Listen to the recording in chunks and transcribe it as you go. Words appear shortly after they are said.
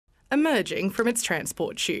emerging from its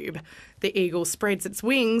transport tube. The eagle spreads its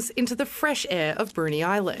wings into the fresh air of Bruny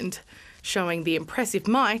Island, showing the impressive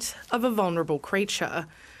might of a vulnerable creature.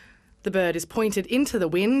 The bird is pointed into the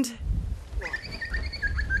wind,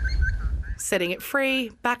 setting it free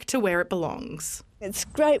back to where it belongs. It's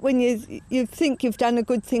great when you think you've done a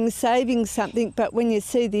good thing saving something, but when you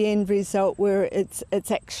see the end result where it's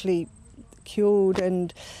actually cured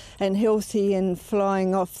and healthy and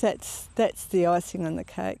flying off, that's the icing on the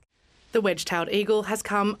cake. The wedge-tailed eagle has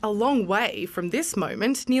come a long way from this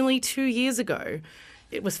moment nearly 2 years ago.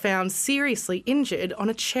 It was found seriously injured on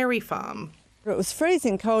a cherry farm. It was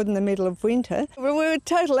freezing cold in the middle of winter. We were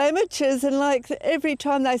total amateurs, and every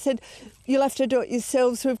time they said, "You'll have to do it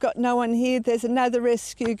yourselves, we've got no one here, there's another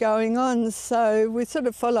rescue going on." So we sort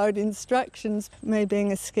of followed instructions. Me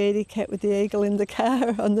being a scaredy cat with the eagle in the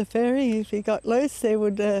car on the ferry, if he got loose, you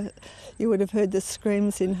would have heard the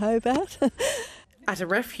screams in Hobart. At a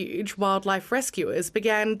refuge, wildlife rescuers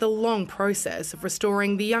began the long process of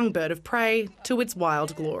restoring the young bird of prey to its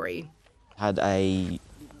wild glory. Had a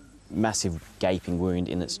massive gaping wound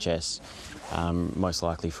in its chest, most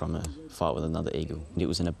likely from a fight with another eagle. It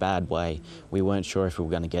was in a bad way. We weren't sure if we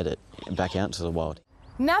were going to get it back out into the wild.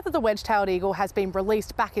 Now that the wedge-tailed eagle has been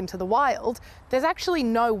released back into the wild, there's actually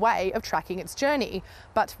no way of tracking its journey.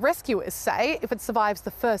 But rescuers say if it survives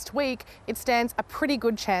the first week, it stands a pretty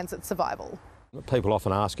good chance at survival. People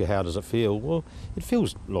often ask you, how does it feel? Well, it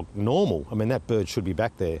feels normal. I mean, that bird should be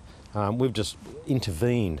back there. We've just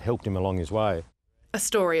intervened, helped him along his way. A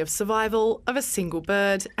story of survival of a single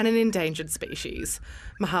bird and an endangered species.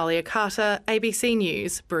 Mahalia Carter, ABC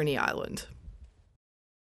News, Bruny Island.